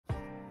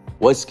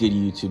What's good,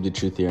 YouTube? The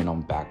Truth here, and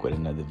I'm back with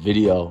another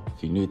video.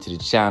 If you're new to the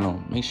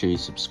channel, make sure you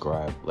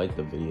subscribe, like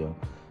the video.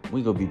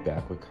 We gonna be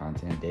back with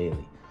content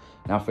daily.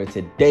 Now for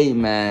today,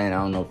 man, I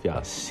don't know if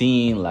y'all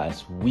seen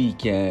last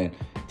weekend,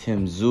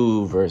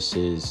 Tszyu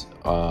versus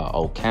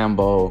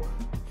Ocambo,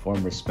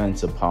 former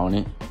Spence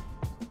opponent.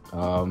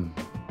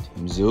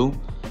 Tszyu,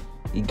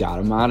 he got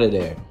him out of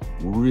there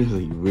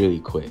really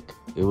quick.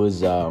 It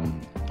was I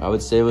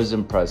would say it was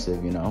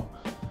impressive, you know.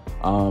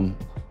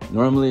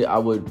 Normally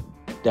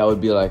that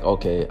would be like,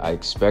 okay, I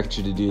expect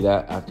you to do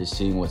that after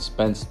seeing what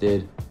Spence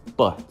did.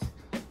 But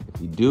if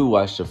you do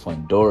watch the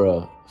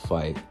Fundora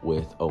fight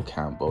with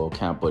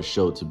Ocambo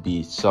showed to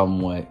be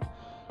somewhat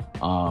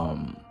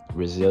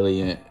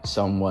resilient,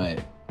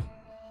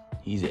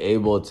 he's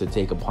able to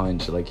take a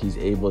punch, like he's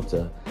able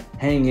to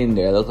hang in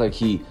there. It looked like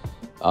he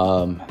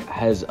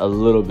has a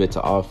little bit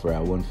to offer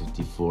at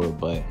 154,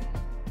 but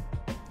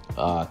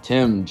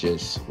Tim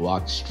just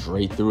walked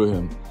straight through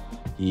him.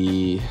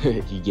 He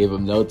gave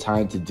him no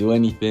time to do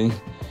anything,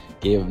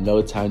 gave him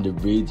no time to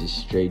breathe, just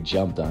straight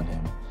jumped on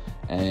him.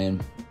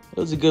 And it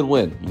was a good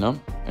win, you know?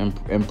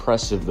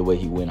 Impressive the way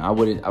he went. I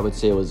would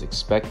say it was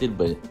expected,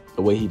 but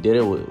the way he did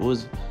it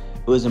was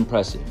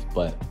impressive.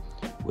 But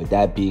with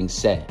that being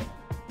said,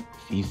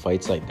 if he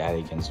fights like that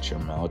against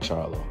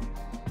Charlo,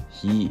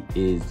 he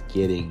is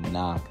getting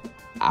knocked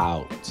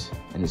out,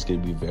 and it's gonna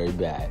be very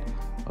bad.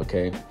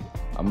 Okay,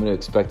 I'm gonna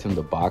expect him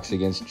to box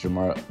against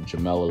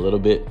Jamel a little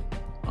bit.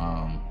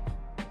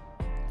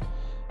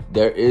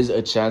 There is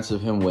a chance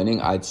of him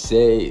winning. I'd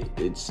say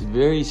it's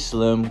very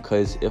slim,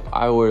 because if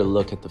I were to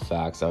look at the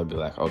facts, I would be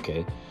like,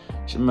 okay,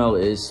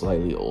 Jamel is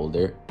slightly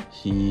older.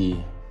 The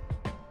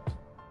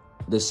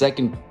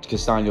second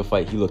Castaño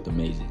fight, he looked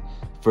amazing.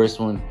 First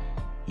one,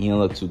 he didn't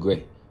look too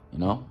great, you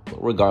know?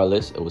 But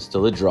regardless, it was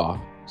still a draw,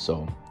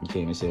 so you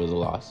can't even say it was a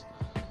loss.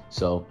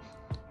 So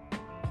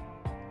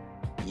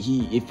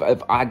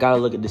if I gotta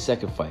look at the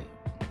second fight,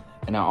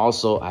 and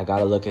I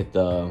gotta look at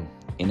the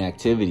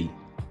inactivity.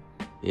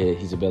 Yeah,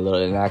 he's a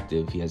little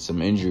inactive. He has some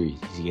injuries.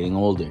 He's getting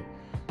older.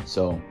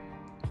 So,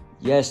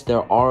 yes,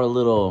 there are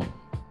little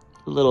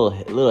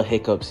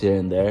hiccups here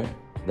and there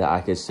that I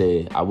could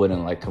say I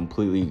wouldn't like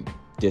completely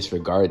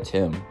disregard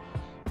Tim,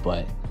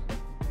 but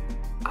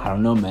I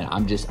don't know, man.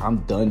 I'm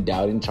done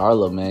doubting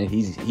Charlo, man.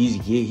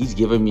 He's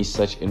giving me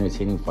such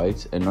entertaining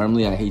fights, and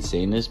normally I hate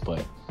saying this,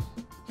 but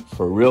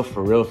for real,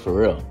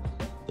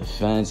 the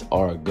fans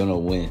are gonna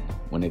win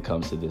when it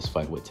comes to this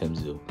fight with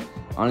Tszyu.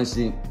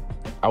 Honestly,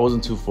 I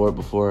wasn't too for it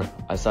before.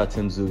 I saw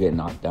Tszyu get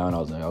knocked down. I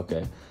was like,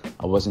 okay.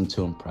 I wasn't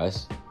too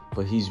impressed.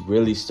 But he's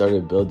really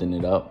started building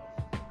it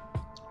up.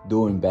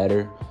 Doing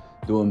better.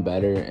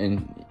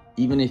 And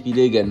even if he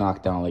did get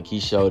knocked down, like,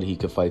 he showed he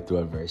could fight through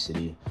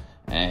adversity.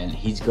 And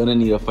he's going to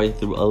need to fight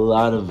through a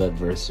lot of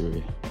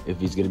adversity if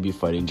he's going to be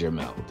fighting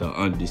Jamel, the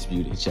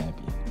undisputed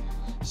champion.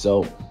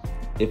 So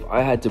if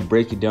I had to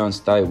break it down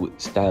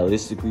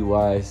stylistically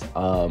wise,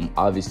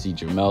 obviously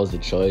Jamel's the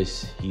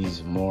choice.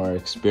 He's more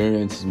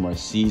experienced, he's more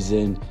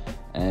seasoned,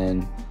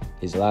 and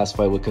his last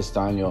fight with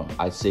Castaño,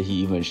 I'd say he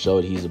even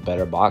showed he's a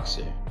better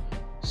boxer.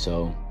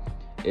 So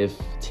if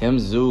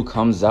Tszyu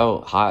comes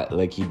out hot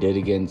like he did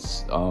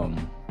against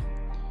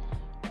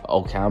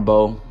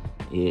Ocambo,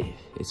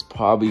 it's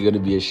probably going to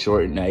be a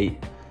short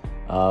night.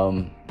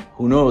 Who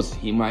knows?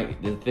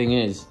 The thing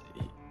is,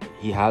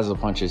 he has a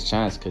puncher's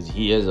chance because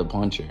he is a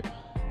puncher.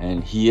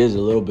 And he is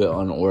a little bit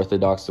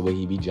unorthodox the way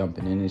he be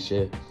jumping in and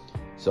shit.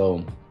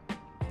 So,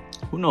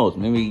 who knows?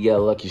 Maybe he get a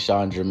lucky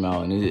shot on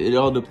Jamel. And it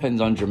all depends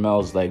on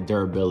Jamel's, like,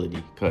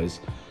 durability. Because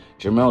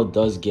Jamel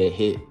does get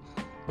hit.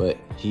 But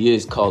he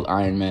is called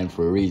Iron Man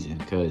for a reason.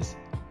 Because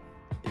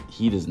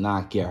he does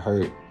not get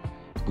hurt.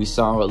 We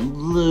saw a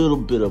little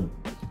bit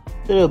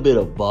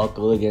of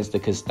buckle against the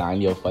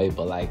Castaño fight.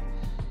 But, like,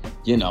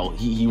 you know,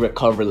 he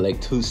recovered,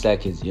 like, 2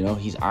 seconds. You know,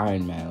 he's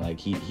Iron Man. Like,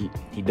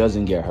 he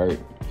doesn't get hurt.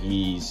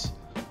 He's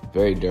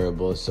very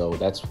durable, so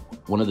that's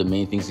one of the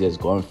main things he has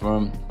going for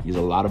him. He's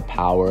a lot of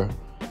power.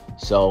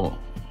 So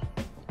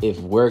if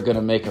we're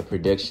gonna make a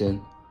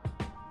prediction,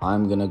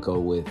 I'm gonna go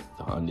with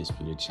the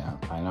undisputed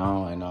champ. I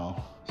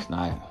know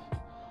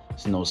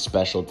it's no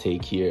special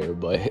take here,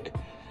 but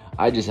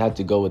I just have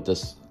to go with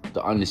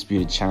the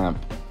undisputed champ.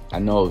 I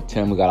know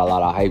Tim got a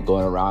lot of hype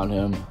going around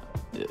him.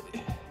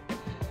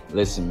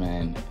 Listen,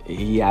 man,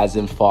 he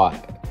hasn't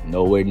fought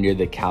nowhere near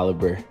the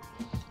caliber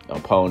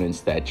opponents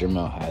that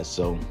Jamel has,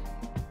 so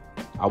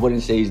I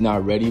wouldn't say he's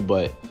not ready,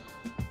 but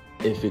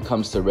if it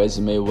comes to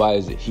resume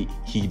wise,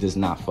 he does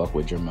not fuck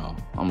with Jamel.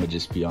 I'm gonna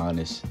just be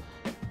honest.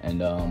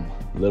 And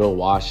little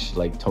wash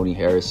like Tony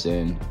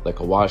Harrison,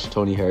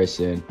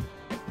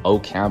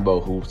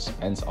 Ocambo, who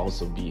Spence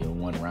also beat in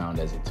 1 round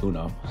as a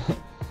tune-up.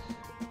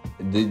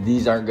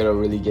 These aren't gonna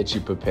really get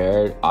you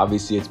prepared.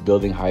 Obviously, it's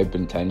building hype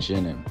and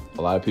tension, and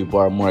a lot of people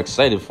are more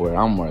excited for it.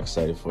 I'm more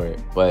excited for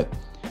it, but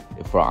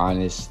if we're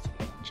honest,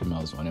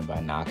 Jamel's winning by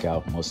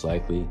knockout, most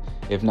likely.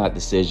 If not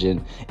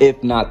decision,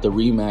 if not the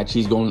rematch,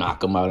 he's gonna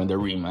knock him out in the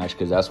rematch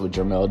because that's what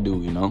Jamel do,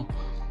 you know?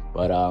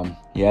 But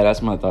yeah,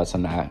 that's my thoughts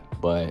on that.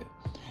 But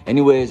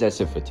Anyways,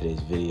 that's it for today's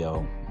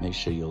video. Make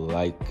sure you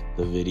like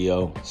the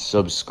video,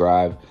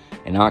 subscribe,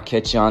 and I'll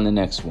catch you on the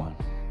next one.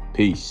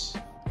 Peace.